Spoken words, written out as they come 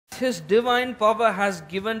His divine power has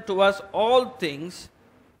given to us all things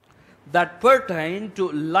that pertain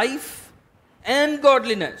to life and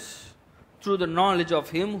godliness through the knowledge of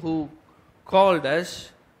Him who called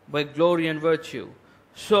us by glory and virtue.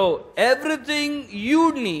 So everything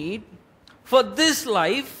you need for this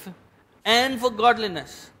life and for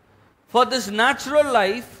godliness, for this natural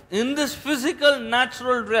life, in this physical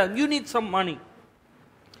natural realm, you need some money.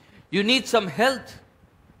 You need some health.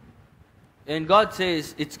 And God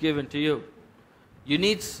says it's given to you. You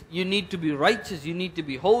need to be righteous. You need to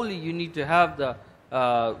be holy. You need to have the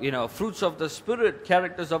fruits of the Spirit,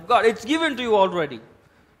 characters of God. It's given to you already.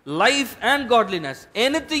 Life and godliness.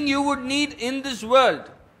 Anything you would need in this world,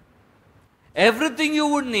 everything you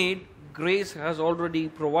would need, grace has already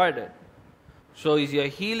provided. So is your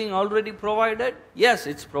healing already provided? Yes,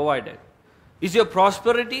 it's provided. Is your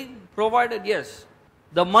prosperity provided? Yes.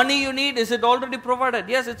 The money you need, is it already provided?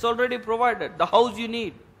 Yes, it's already provided. The house you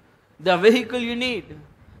need, the vehicle you need,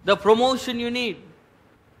 the promotion you need,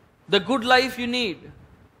 the good life you need,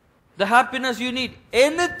 the happiness you need,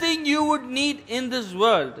 anything you would need in this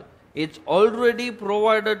world, it's already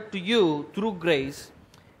provided to you through grace,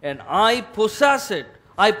 and I possess it.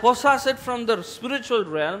 I possess it from the spiritual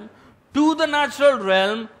realm to the natural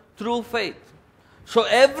realm through faith. So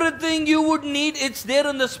everything you would need, it's there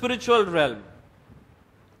in the spiritual realm.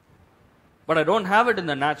 But I don't have it in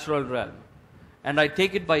the natural realm. And I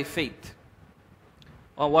take it by faith.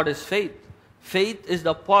 Or what is faith? Faith is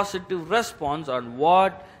the positive response on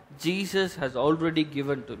what Jesus has already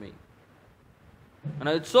given to me. And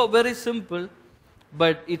it's so very simple,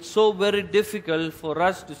 but it's so very difficult for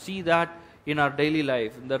us to see that in our daily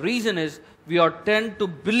life. And the reason is we are tend to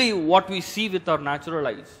believe what we see with our natural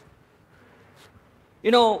eyes.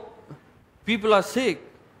 People are sick,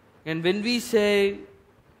 and when we say,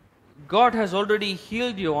 God has already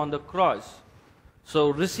healed you on the cross, so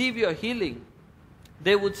receive your healing,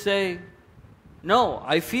 they would say, no,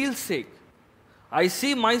 I feel sick. I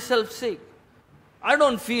see myself sick. I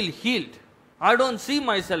don't feel healed. I don't see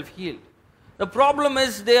myself healed. The problem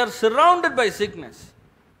is they are surrounded by sickness.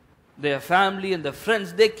 Their family and their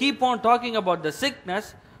friends, they keep on talking about the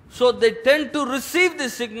sickness, so they tend to receive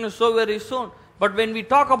this sickness so very soon. But when we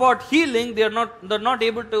talk about healing, they're not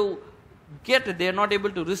able to get it. They're not able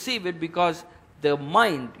to receive it because the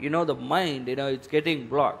mind, it's getting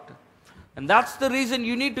blocked. And that's the reason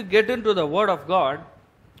you need to get into the Word of God.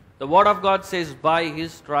 The Word of God says, by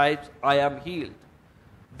His stripes I am healed.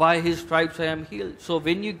 By His stripes I am healed. So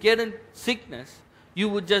when you get in sickness, you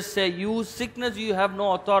would just say, you sickness, you have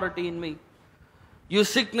no authority in me. You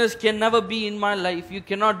sickness can never be in my life. You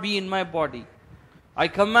cannot be in my body. I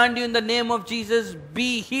command you in the name of Jesus,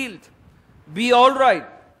 be healed. Be all right.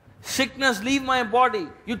 Sickness, leave my body.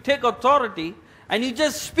 You take authority and you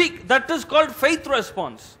just speak. That is called faith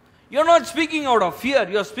response. You're not speaking out of fear.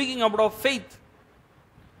 You're speaking out of faith.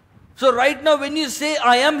 So right now when you say,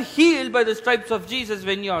 I am healed by the stripes of Jesus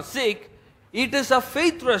when you are sick, it is a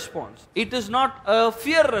faith response. It is not a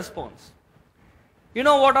fear response. You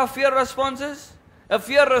know what a fear response is? A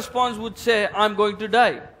fear response would say, I'm going to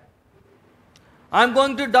die. I'm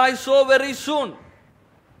going to die so very soon.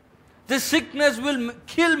 This sickness will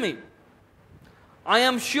kill me. I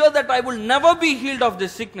am sure that I will never be healed of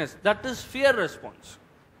this sickness. That is fear response.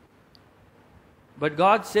 But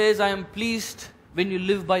God says, I am pleased when you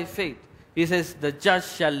live by faith. He says, the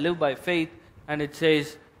just shall live by faith. And it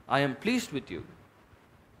says, I am pleased with you.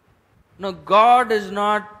 Now, God is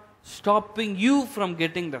not stopping you from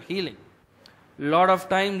getting the healing. A lot of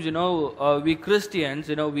times, we Christians,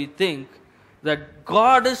 we think that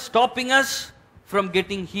God is stopping us from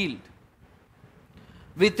getting healed.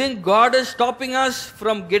 We think God is stopping us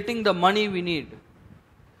from getting the money we need.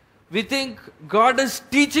 We think God is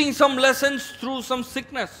teaching some lessons through some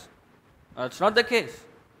sickness. That's not the case.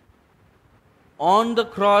 On the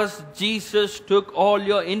cross, Jesus took all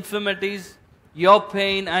your infirmities, your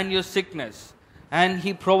pain and your sickness, and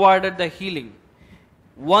He provided the healing.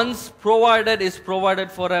 Once provided is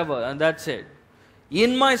provided forever, and that's it.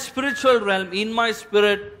 In my spiritual realm, in my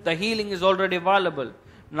spirit, the healing is already available.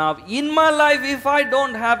 Now, in my life, if I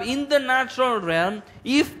don't have, in the natural realm,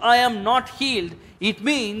 if I am not healed, it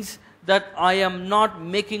means that I am not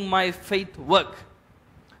making my faith work.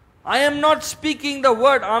 I am not speaking the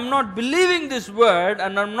word, I am not believing this word,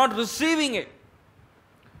 and I am not receiving it.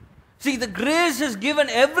 See, the grace has given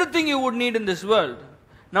everything you would need in this world.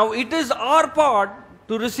 Now, it is our part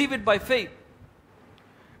to receive it by faith.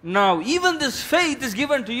 Now, even this faith is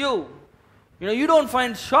given to you. You don't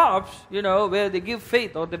find shops, where they give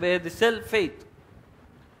faith or where they sell faith.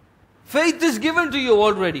 Faith is given to you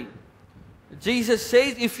already. Jesus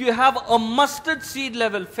says, if you have a mustard seed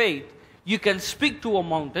level faith, you can speak to a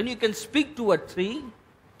mountain, you can speak to a tree,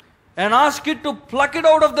 and ask it to pluck it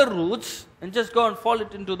out of the roots, and just go and fall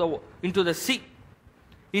it into the sea.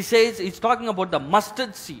 He says, he's talking about the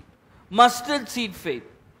mustard seed faith.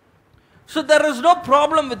 So there is no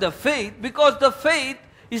problem with the faith, because the faith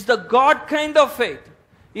is the God kind of faith.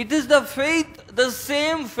 It is the faith, the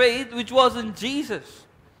same faith which was in Jesus.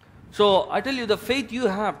 So I tell you, the faith you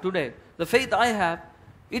have today, the faith I have,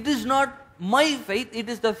 it is not my faith, it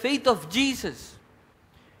is the faith of Jesus.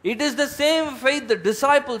 It is the same faith the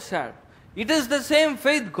disciples had. It is the same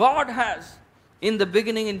faith God has. In the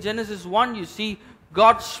beginning, in Genesis 1, you see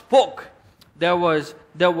God spoke. There was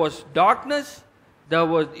darkness,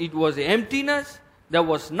 it was emptiness, there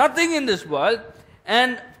was nothing in this world,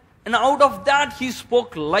 and out of that He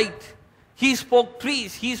spoke light. He spoke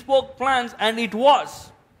trees, He spoke plants, and it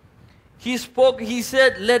was. He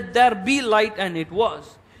said, let there be light, and it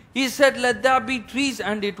was. He said, let there be trees,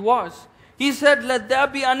 and it was. He said, let there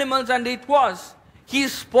be animals, and it was. He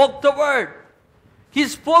spoke the word. He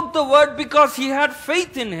spoke the word because he had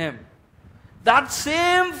faith in Him. That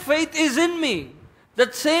same faith is in me.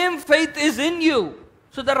 That same faith is in you.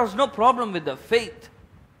 So there is no problem with the faith.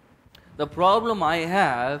 The problem I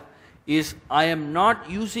have is I am not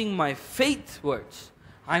using my faith words.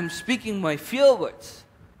 I am speaking my fear words.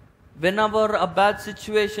 Whenever a bad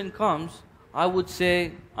situation comes, I would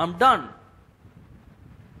say, I'm done.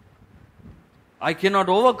 I cannot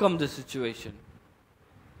overcome this situation.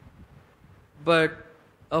 But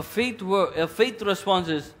a faith response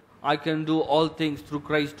is, I can do all things through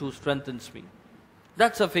Christ who strengthens me.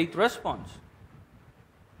 That's a faith response.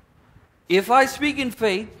 If I speak in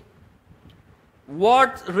faith,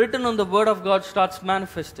 what's written on the Word of God starts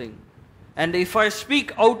manifesting. And if I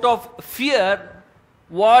speak out of fear,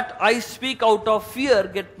 what I speak out of fear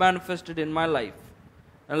get manifested in my life.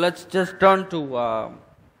 And let's just turn to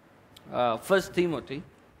 1 Timothy.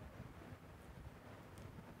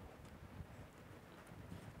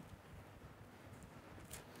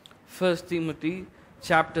 First Timothy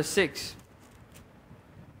chapter 6,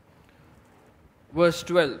 verse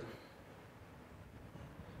 12.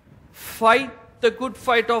 Fight the good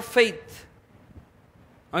fight of faith.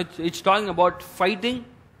 It's talking about fighting,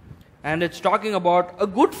 and it's talking about a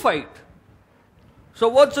good fight. So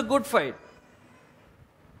what's a good fight?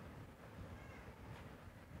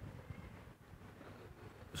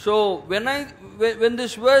 So when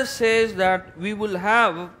this verse says that we will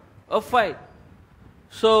have a fight,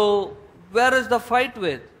 so where is the fight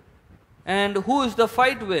with? And who is the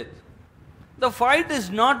fight with? The fight is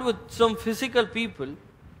not with some physical people.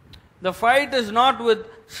 The fight is not with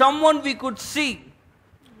someone we could see.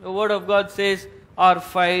 The Word of God says our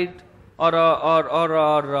fight or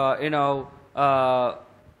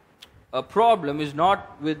a problem is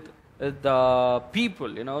not with the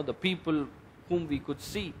people, the people whom we could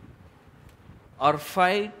see. Our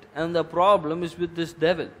fight and the problem is with this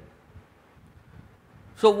devil.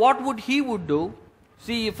 So what he would do?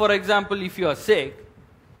 See, for example, if you are sick,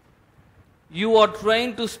 you are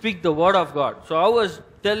trying to speak the Word of God. So I was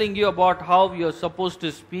telling you about how you are supposed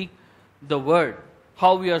to speak the Word,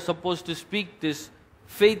 how we are supposed to speak these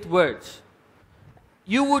faith words.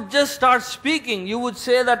 You would just start speaking. You would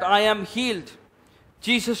say that I am healed.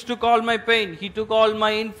 Jesus took all my pain. He took all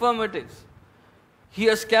my infirmities. He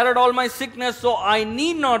has carried all my sickness, so I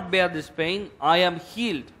need not bear this pain. I am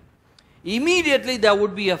healed. Immediately there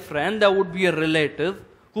would be a friend, there would be a relative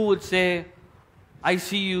who would say, I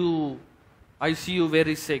see you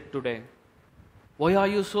very sick today. Why are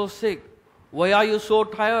you so sick? Why are you so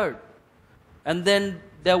tired? And then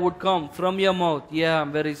there would come from your mouth, yeah,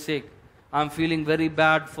 I'm very sick. I'm feeling very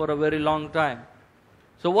bad for a very long time.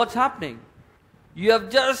 So what's happening? You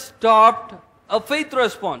have just stopped a faith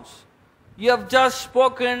response. You have just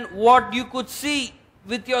spoken what you could see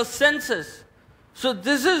with your senses. So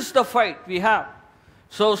this is the fight we have.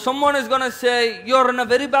 So someone is going to say, you're in a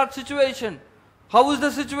very bad situation. How is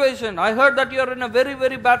the situation? I heard that you're in a very,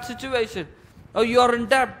 very bad situation. Or you're in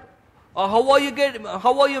debt. Or how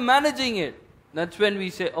are you managing it? That's when we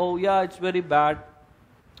say, oh yeah, it's very bad.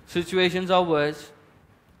 Situations are worse.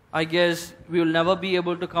 I guess we will never be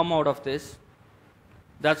able to come out of this.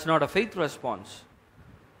 That's not a faith response.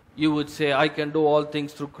 You would say, I can do all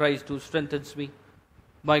things through Christ who strengthens me.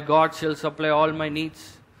 My God shall supply all my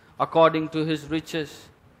needs according to His riches.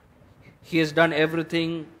 He has done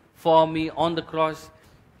everything for me on the cross.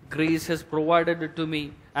 Grace has provided it to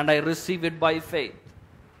me, and I receive it by faith.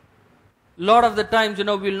 A lot of the times, we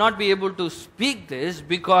will not be able to speak this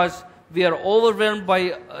because we are overwhelmed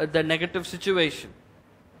by the negative situation.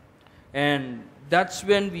 And that's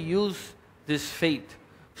when we use this faith.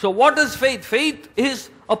 So what is faith? Faith is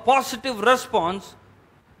a positive response.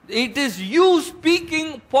 It is you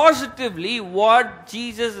speaking positively what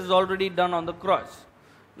Jesus has already done on the cross.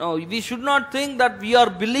 Now, we should not think that we are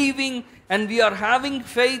believing and we are having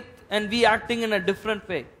faith and we acting in a different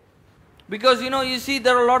way. Because you see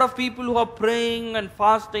there are a lot of people who are praying and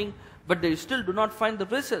fasting, but they still do not find the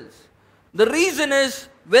results. The reason is,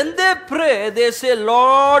 when they pray, they say,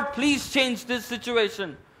 Lord, please change this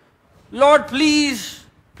situation. Lord, please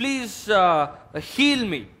heal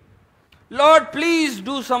me. Lord, please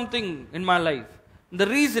do something in my life. The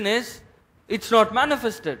reason is, it's not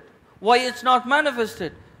manifested. Why it's not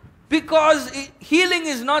manifested? Because healing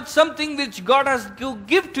is not something which God has to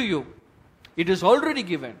give to you. It is already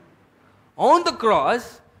given. On the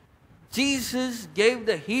cross, Jesus gave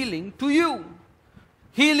the healing to you.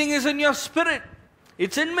 Healing is in your spirit.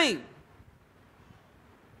 It's in me.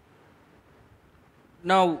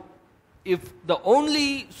 Now, if the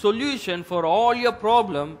only solution for all your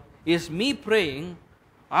problem is me praying,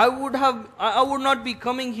 I would not be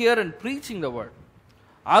coming here and preaching the word.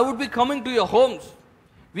 I would be coming to your homes.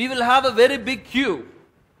 We will have a very big queue.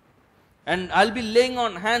 And I'll be laying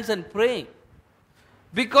on hands and praying.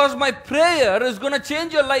 Because my prayer is going to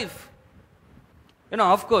change your life.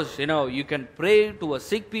 Of course, you can pray to a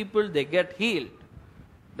sick people, they get healed.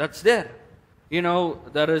 That's there.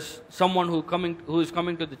 There is someone who is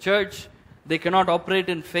coming to the church. They cannot operate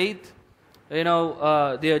in faith. They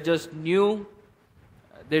are just new.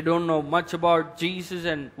 They don't know much about Jesus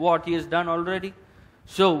and what He has done already.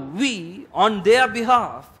 So we, on their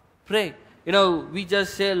behalf, pray. We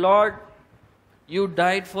just say, Lord, you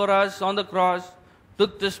died for us on the cross,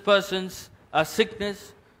 took this person's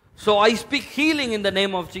sickness. So I speak healing in the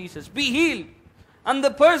name of Jesus. Be healed. And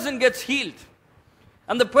the person gets healed.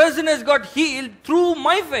 And the person has got healed through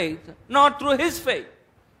my faith, not through his faith.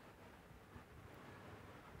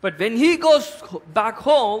 But when he goes back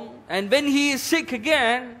home and when he is sick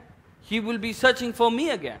again, he will be searching for me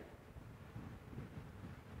again.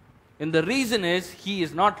 And the reason is he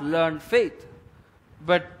has not learned faith.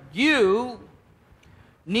 But you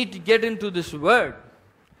need to get into this word.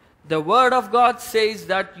 The word of God says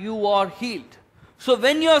that you are healed. So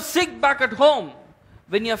when you are sick back at home,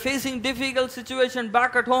 when you are facing difficult situation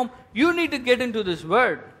back at home, you need to get into this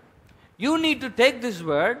word. You need to take this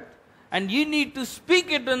word and you need to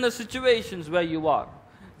speak it in the situations where you are.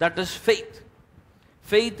 That is faith.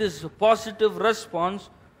 Faith is a positive response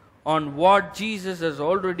on what Jesus has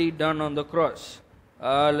already done on the cross.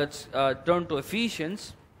 Let's turn to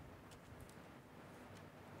Ephesians.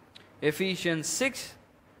 Ephesians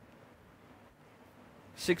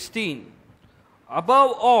 6:16.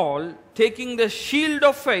 Above all, taking the shield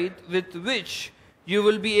of faith with which you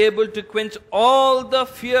will be able to quench all the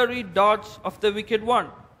fiery darts of the wicked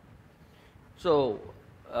one. So,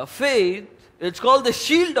 faith, it's called the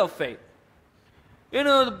shield of faith.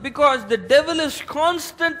 Because the devil is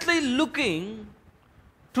constantly looking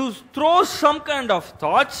to throw some kind of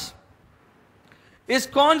thoughts, is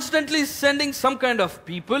constantly sending some kind of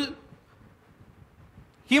people.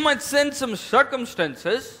 He might send some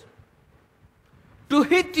circumstances to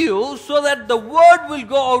hit you so that the word will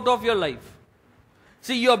go out of your life.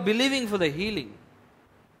 See, you are believing for the healing,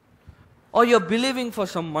 or you are believing for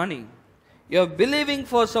some money, you are believing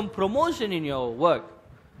for some promotion in your work.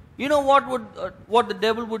 You know what the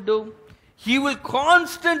devil would do? He will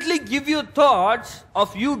constantly give you thoughts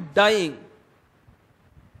of you dying.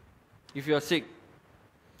 If you are sick,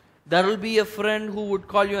 there will be a friend who would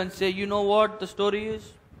call you and say, you know what the story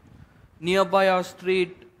is? Nearby our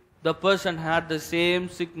street, the person had the same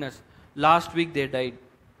sickness. Last week they died.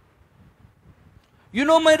 One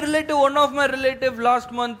of my relative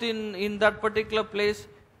last month in that particular place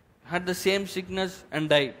had the same sickness and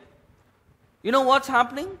died. You know what's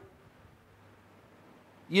happening?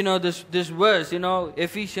 This verse,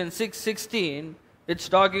 Ephesians 6:16, it's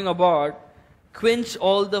talking about quench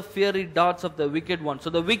all the fiery darts of the wicked one. So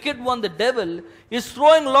the wicked one, the devil, is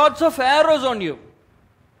throwing lots of arrows on you.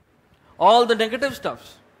 All the negative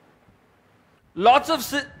stuffs. Lots of,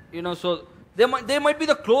 so they might be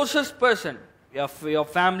the closest person. Your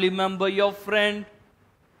family member, your friend.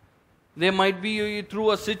 They might be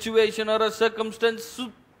through a situation or a circumstance,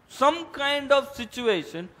 some kind of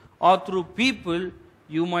situation, or through people,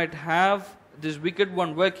 you might have this wicked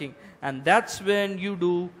one working. And that's when you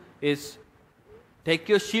do is take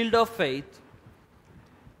your shield of faith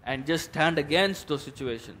and just stand against those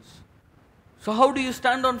situations. So how do you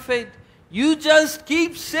stand on faith? You just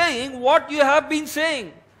keep saying what you have been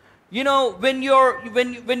saying. When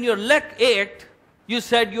your leg ached, you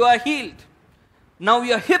said you are healed. Now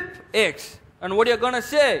your hip aches. And what you're going to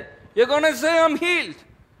say? You're going to say, I'm healed.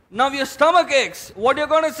 Now your stomach aches. What you're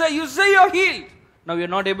going to say? You say you're healed. Now you're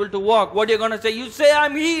not able to walk. What you're going to say? You say,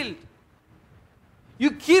 I'm healed.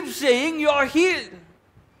 You keep saying you're healed.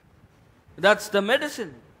 That's the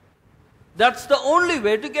medicine. That's the only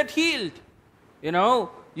way to get healed.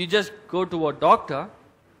 You just go to a doctor.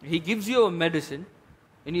 He gives you a medicine.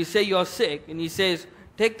 And you say you're sick. And he says,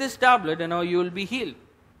 take this tablet and now you will be healed.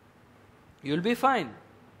 You'll be fine.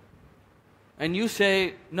 And you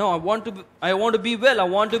say, no, I want to be well. I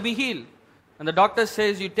want to be healed. And the doctor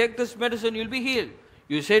says, you take this medicine, you'll be healed.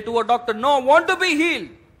 You say to a doctor, no, I want to be healed.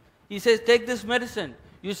 He says, take this medicine.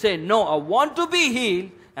 You say, no, I want to be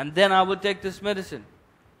healed, and then I will take this medicine.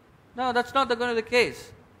 No, that's not going to be the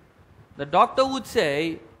case. The doctor would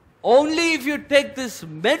say, only if you take this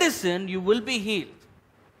medicine, you will be healed.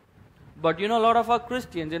 But a lot of our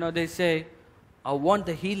Christians, they say, I want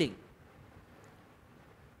the healing.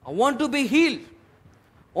 I want to be healed.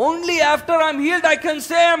 Only after I'm healed, I can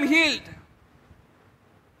say I'm healed.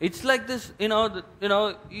 It's like this,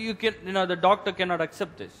 the doctor cannot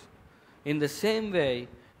accept this. In the same way,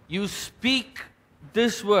 you speak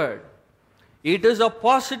this word. It is a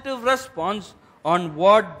positive response on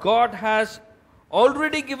what God has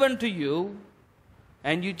already given to you,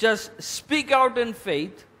 and you just speak out in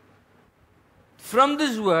faith from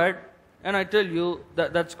this word, and I tell you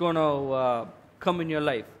that that's going to come in your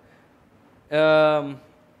life.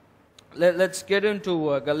 Let's get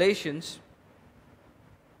into Galatians.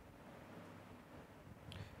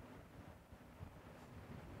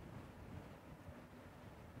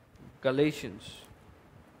 Galatians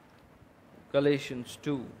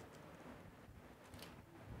 2.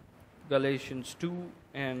 Galatians 2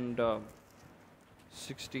 and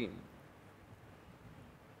 16.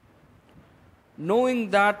 Knowing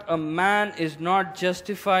that a man is not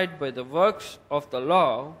justified by the works of the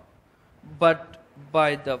law, but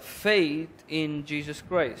by the faith in Jesus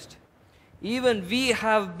Christ. Even we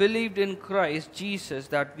have believed in Christ Jesus,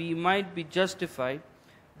 that we might be justified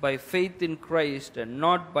by faith in Christ and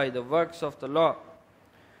not by the works of the law.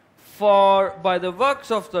 For by the works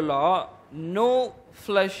of the law, no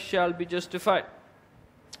flesh shall be justified.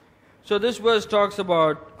 So this verse talks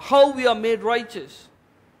about how we are made righteous.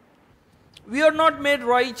 We are not made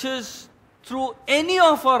righteous through any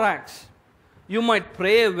of our acts. You might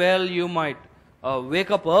pray well, you might wake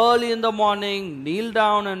up early in the morning, kneel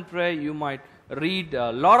down and pray, you might read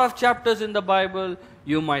a lot of chapters in the Bible,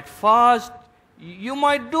 you might fast, you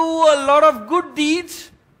might do a lot of good deeds,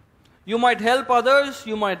 you might help others,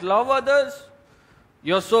 you might love others,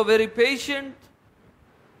 you're so very patient,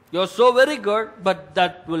 you're so very good, but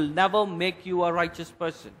that will never make you a righteous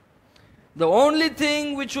person. The only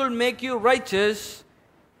thing which will make you righteous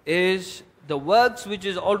is the works which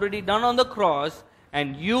is already done on the cross,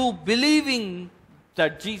 and you believing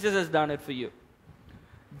that Jesus has done it for you.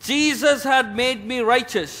 Jesus had made me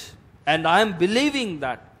righteous, and I am believing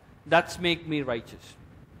that. That's make me righteous.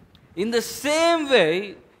 In the same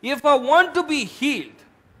way, if I want to be healed,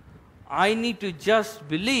 I need to just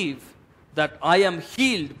believe that I am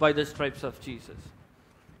healed by the stripes of Jesus.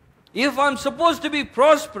 If I'm supposed to be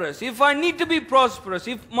prosperous, if I need to be prosperous,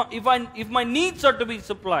 if my needs are to be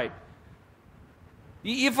supplied,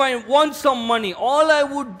 if I want some money, all I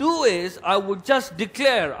would do is I would just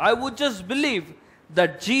declare, I would just believe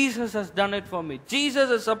that Jesus has done it for me. Jesus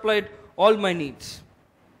has supplied all my needs.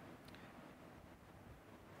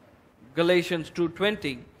 Galatians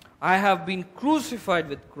 2:20, I have been crucified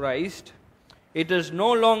with Christ. It is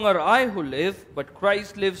no longer I who live, but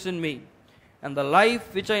Christ lives in me. And the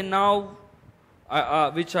life which I now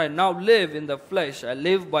live in the flesh, I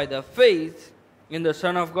live by the faith in the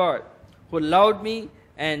Son of God, who loved me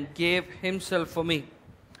and gave himself for me.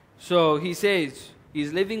 So he says,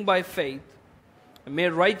 he's living by faith, made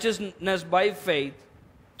righteousness by faith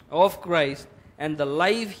of Christ, and the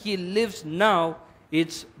life he lives now,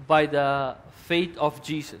 it's by the faith of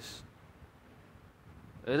Jesus.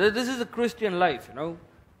 This is a Christian life,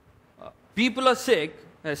 People are sick.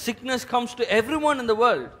 Sickness comes to everyone in the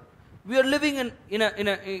world. We are living in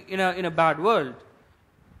a bad world.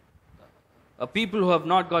 People who have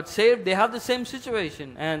not got saved, they have the same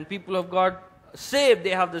situation, and people who have got saved,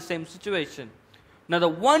 they have the same situation. Now, the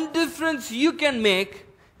one difference you can make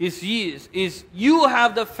is you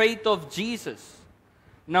have the faith of Jesus.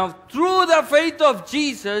 Now, through the faith of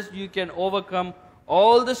Jesus, you can overcome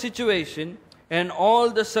all the situation and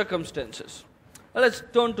all the circumstances. Now, let's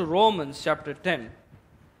turn to Romans chapter 10.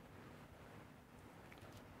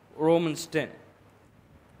 Romans 10.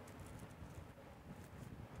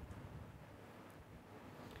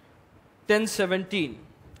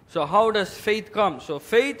 So how does faith come? So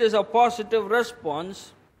faith is a positive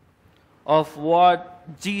response of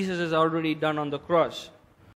what Jesus has already done on the cross.